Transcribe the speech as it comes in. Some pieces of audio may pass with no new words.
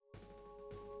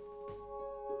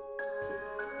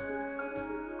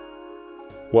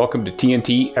Welcome to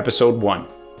TNT Episode 1.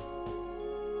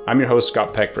 I'm your host,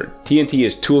 Scott Peckford. TNT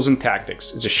is Tools and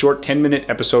Tactics. It's a short 10-minute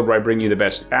episode where I bring you the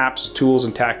best apps, tools,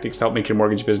 and tactics to help make your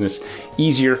mortgage business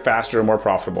easier, faster, and more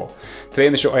profitable. Today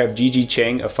on the show, I have Gigi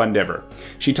Cheng of Fundever.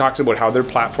 She talks about how their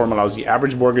platform allows the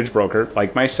average mortgage broker,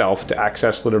 like myself, to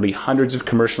access literally hundreds of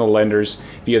commercial lenders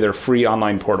via their free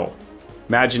online portal.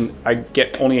 Imagine I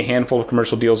get only a handful of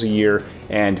commercial deals a year,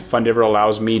 and Fundever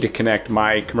allows me to connect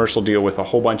my commercial deal with a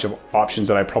whole bunch of options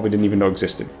that I probably didn't even know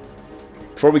existed.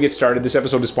 Before we get started, this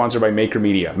episode is sponsored by Maker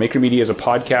Media. Maker Media is a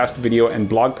podcast, video, and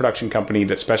blog production company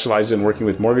that specializes in working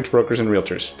with mortgage brokers and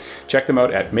realtors. Check them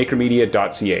out at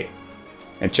makermedia.ca.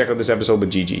 And check out this episode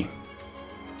with Gigi.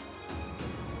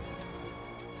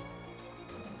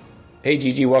 Hey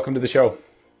Gigi, welcome to the show.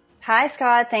 Hi,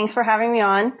 Scott. Thanks for having me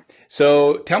on.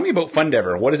 So tell me about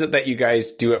Fundever. What is it that you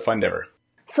guys do at Fundever?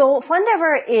 So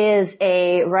Fundever is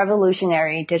a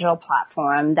revolutionary digital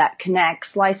platform that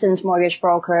connects licensed mortgage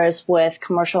brokers with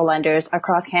commercial lenders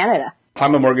across Canada.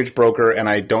 I'm a mortgage broker and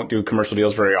I don't do commercial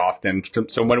deals very often.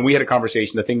 So when we had a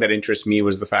conversation, the thing that interests me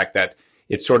was the fact that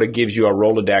it sort of gives you a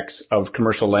Rolodex of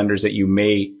commercial lenders that you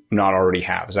may not already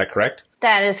have. Is that correct?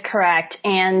 That is correct.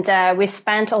 And we've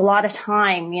spent a lot of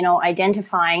time,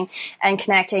 identifying and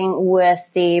connecting with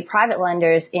the private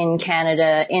lenders in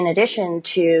Canada in addition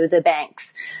to the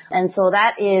banks. And so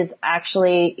that is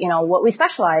actually, what we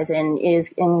specialize in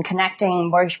is in connecting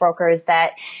mortgage brokers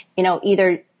that,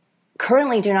 either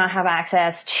currently do not have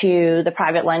access to the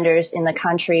private lenders in the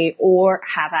country or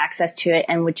have access to it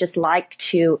and would just like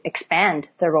to expand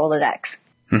their Rolodex.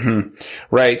 Mm-hmm.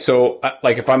 Right. So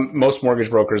if I'm most mortgage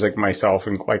brokers like myself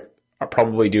and I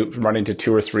probably do run into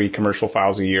 2 or 3 commercial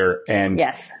files a year. And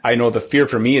yes. I know the fear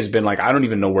for me has been I don't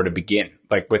even know where to begin,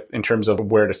 in terms of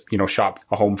where to, shop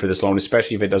a home for this loan,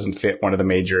 especially if it doesn't fit one of the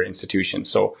major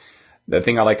institutions. So the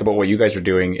thing I like about what you guys are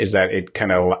doing is that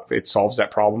it solves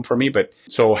that problem for me. But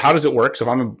so how does it work? So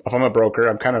if I'm a broker,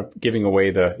 I'm kind of giving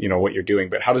away what you're doing,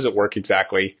 but how does it work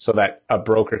exactly so that a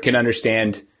broker can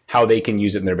understand how they can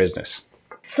use it in their business?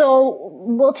 So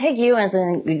we'll take you as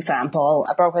an example,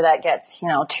 a broker that gets, 2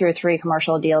 or 3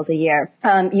 commercial deals a year.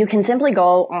 You can simply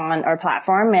go on our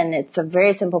platform and it's a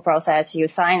very simple process. You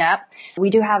sign up. We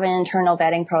do have an internal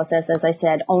vetting process. As I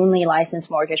said, only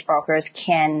licensed mortgage brokers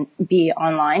can be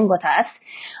online with us.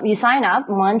 You sign up.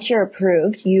 Once you're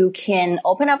approved, you can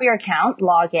open up your account,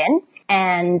 log in,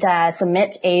 and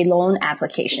submit a loan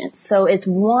application. So it's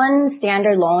one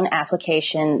standard loan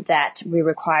application that we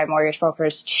require mortgage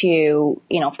brokers to,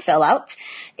 fill out.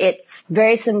 It's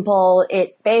very simple.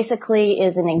 It basically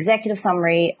is an executive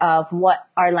summary of what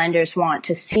our lenders want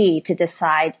to see to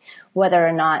decide whether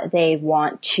or not they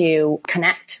want to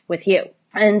connect with you.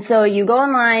 And so you go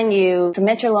online, you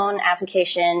submit your loan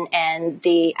application, and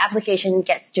the application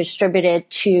gets distributed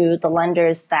to the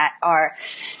lenders that are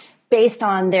based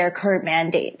on their current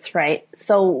mandates, right?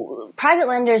 So private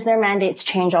lenders, their mandates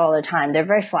change all the time. They're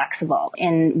very flexible.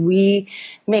 And we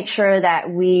make sure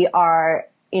that we are,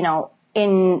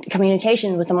 in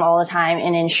communication with them all the time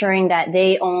and ensuring that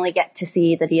they only get to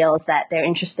see the deals that they're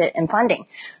interested in funding.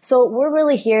 So we're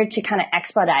really here to kind of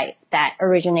expedite that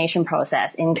origination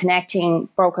process in connecting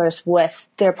brokers with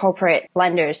their appropriate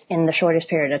lenders in the shortest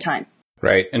period of time.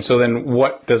 Right. And so then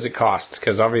what does it cost?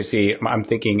 Because obviously I'm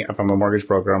thinking if I'm a mortgage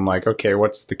broker, I'm like, okay,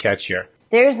 what's the catch here?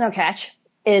 There is no catch.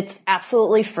 It's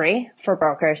absolutely free for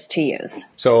brokers to use.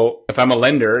 So if I'm a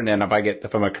lender and then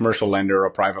if I'm a commercial lender or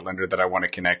a private lender that I want to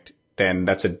connect, then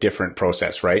that's a different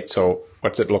process, right? So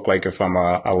what's it look like if I'm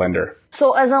a lender?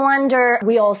 So as a lender,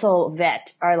 we also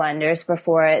vet our lenders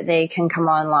before they can come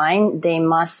online. They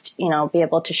must, be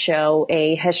able to show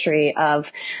a history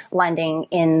of lending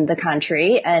in the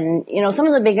country. And, some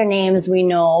of the bigger names we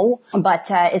know, but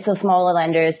it's the smaller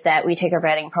lenders that we take our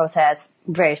vetting process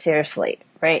very seriously,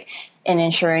 right? And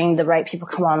ensuring the right people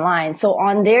come online. So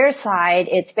on their side,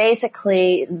 it's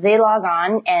basically they log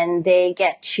on and they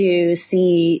get to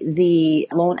see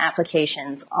the loan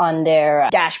applications on their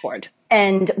dashboard.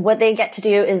 And what they get to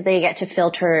do is they get to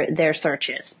filter their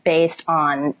searches based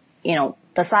on,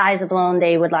 the size of loan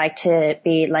they would like to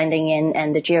be lending in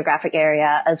and the geographic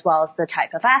area as well as the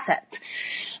type of assets.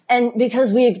 And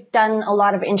because we've done a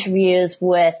lot of interviews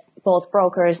with both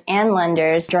brokers and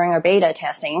lenders during our beta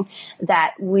testing,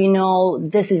 that we know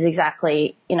this is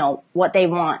exactly, what they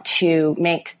want to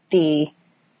make the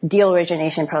deal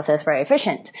origination process very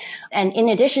efficient. And in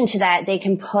addition to that, they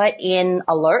can put in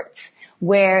alerts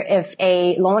where if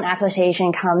a loan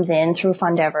application comes in through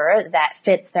Fundever that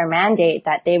fits their mandate,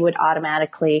 that they would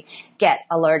automatically get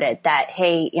alerted that,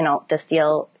 hey, this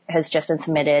deal has just been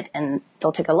submitted, and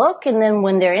they'll take a look. And then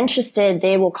when they're interested,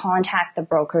 they will contact the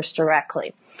brokers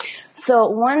directly. So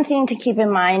one thing to keep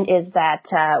in mind is that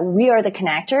we are the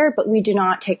connector, but we do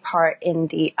not take part in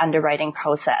the underwriting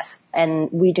process,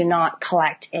 and we do not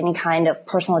collect any kind of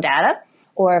personal data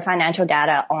or financial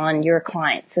data on your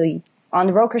client. So on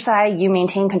the broker side, you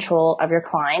maintain control of your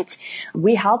client.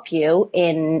 We help you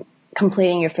in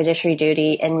completing your fiduciary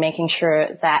duty and making sure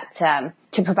that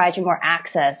to provide you more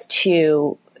access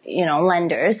to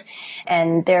lenders,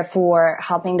 and therefore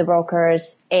helping the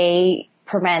brokers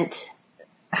prevent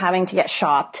having to get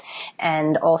shopped,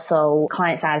 and also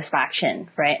client satisfaction,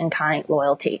 right, and client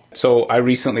loyalty. So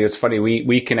it's funny,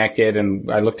 we connected and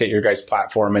I looked at your guys'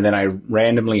 platform, and then I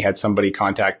randomly had somebody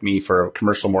contact me for a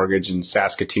commercial mortgage in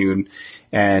Saskatoon.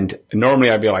 And normally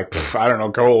I'd be like, I don't know,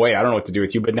 go away. I don't know what to do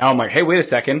with you. But now I'm like, hey, wait a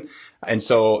second. And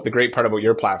so the great part about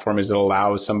your platform is it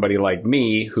allows somebody like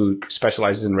me who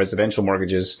specializes in residential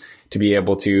mortgages to be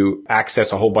able to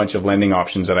access a whole bunch of lending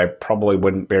options that I probably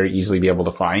wouldn't very easily be able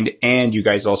to find. And you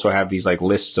guys also have these like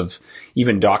lists of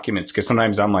even documents, because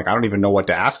sometimes I'm like, I don't even know what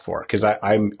to ask for, because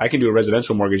I can do a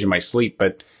residential mortgage in my sleep,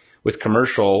 but with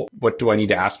commercial, what do I need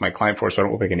to ask my client for so I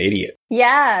don't look like an idiot?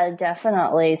 Yeah,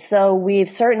 definitely. So we've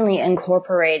certainly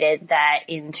incorporated that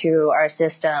into our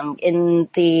system. In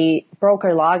the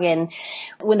broker login,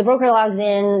 when the broker logs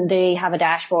in, they have a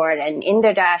dashboard, and in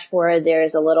their dashboard,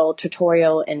 there's a little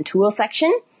tutorial and tool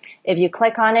section. If you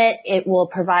click on it, it will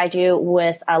provide you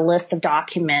with a list of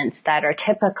documents that are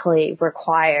typically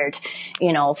required,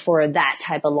 for that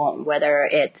type of loan, whether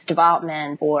it's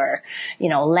development or,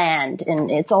 land,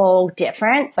 and it's all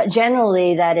different. But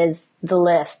generally, that is the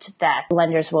list that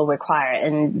lenders will require.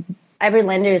 And every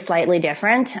lender is slightly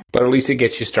different. But at least it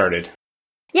gets you started.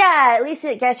 Yeah, at least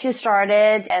it gets you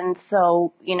started. And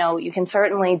so, you can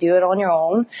certainly do it on your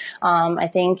own. I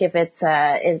think if it's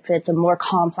a more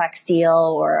complex deal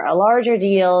or a larger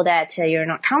deal that you're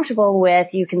not comfortable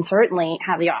with, you can certainly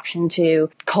have the option to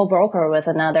co-broker with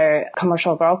another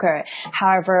commercial broker.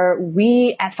 However,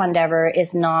 we at Fundever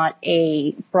is not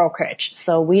a brokerage,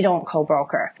 so we don't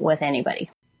co-broker with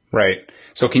anybody. Right.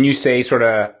 So can you say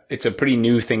it's a pretty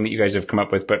new thing that you guys have come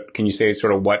up with, but can you say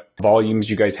sort of what volumes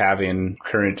you guys have in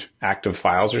current active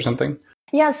files or something?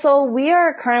 Yeah, so we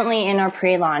are currently in our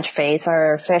pre-launch phase.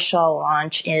 Our official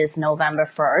launch is November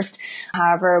 1st.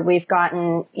 However, we've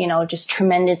gotten, just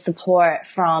tremendous support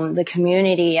from the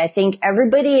community. I think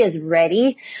everybody is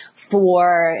ready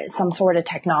for some sort of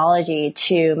technology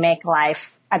to make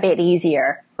life a bit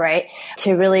easier, right?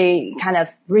 To really kind of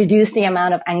reduce the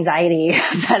amount of anxiety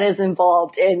that is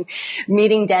involved in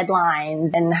meeting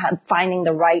deadlines and finding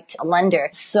the right lender.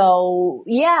 So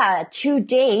yeah, to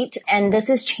date, and this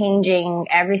is changing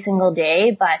every single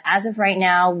day, but as of right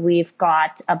now, we've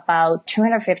got about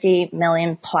 250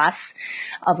 million plus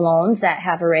of loans that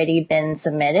have already been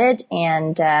submitted,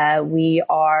 and we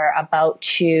are about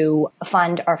to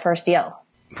fund our first deal.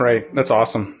 Right. That's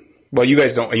awesome. Well, you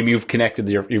guys you've connected,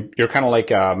 you're kind of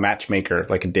like a matchmaker,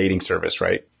 like a dating service,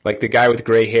 right? Like the guy with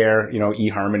gray hair,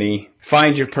 eHarmony.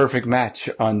 Find your perfect match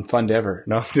on Fundever.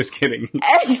 No, just kidding.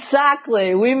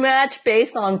 Exactly. We match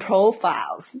based on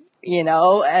profiles,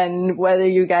 and whether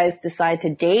you guys decide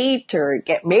to date or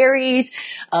get married,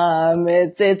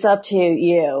 it's up to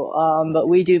you. But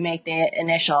we do make the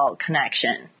initial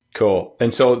connection. Cool.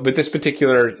 And so with this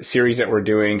particular series that we're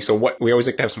doing, we always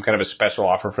like to have some kind of a special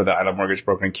offer for the I Love Mortgage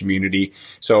Brokering community.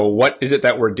 So what is it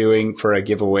that we're doing for a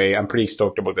giveaway? I'm pretty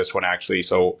stoked about this one, actually.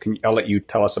 So I'll let you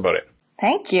tell us about it.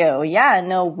 Thank you. Yeah,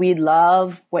 no, we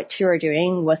love what you're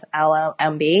doing with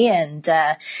LMB, and,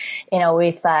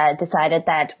 we've decided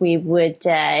that we would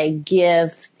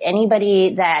give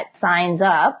anybody that signs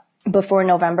up before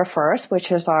November 1st,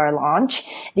 which is our launch,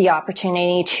 the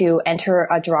opportunity to enter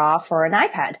a draw for an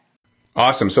iPad.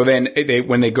 Awesome. So then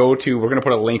when they go to, we're going to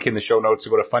put a link in the show notes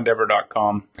to go to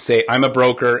fundever.com, say I'm a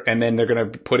broker, and then they're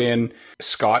going to put in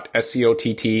Scott,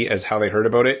 SCOTT, as how they heard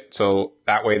about it. So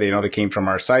that way they know they came from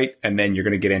our site, and then you're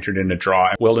going to get entered in a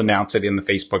draw. We'll announce it in the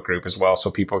Facebook group as well,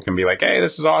 so people can be like, hey,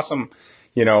 this is awesome.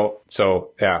 So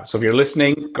yeah. So if you're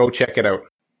listening, go check it out.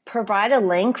 Provide a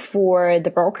link for the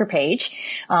broker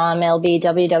page. It'll be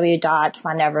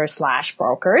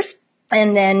www.fundever.com/brokers.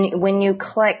 And then when you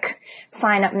click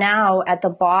sign up now, at the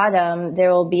bottom, there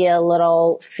will be a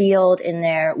little field in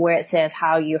there where it says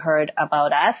how you heard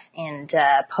about us, and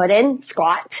put in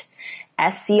Scott,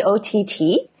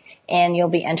 SCOTT, and you'll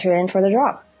be entered in for the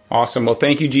draw. Awesome. Well,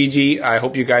 thank you, Gigi. I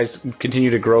hope you guys continue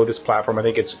to grow this platform. I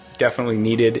think it's definitely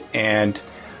needed, and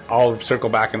I'll circle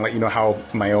back and let you know how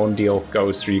my own deal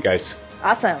goes through you guys.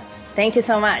 Awesome. Thank you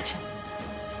so much.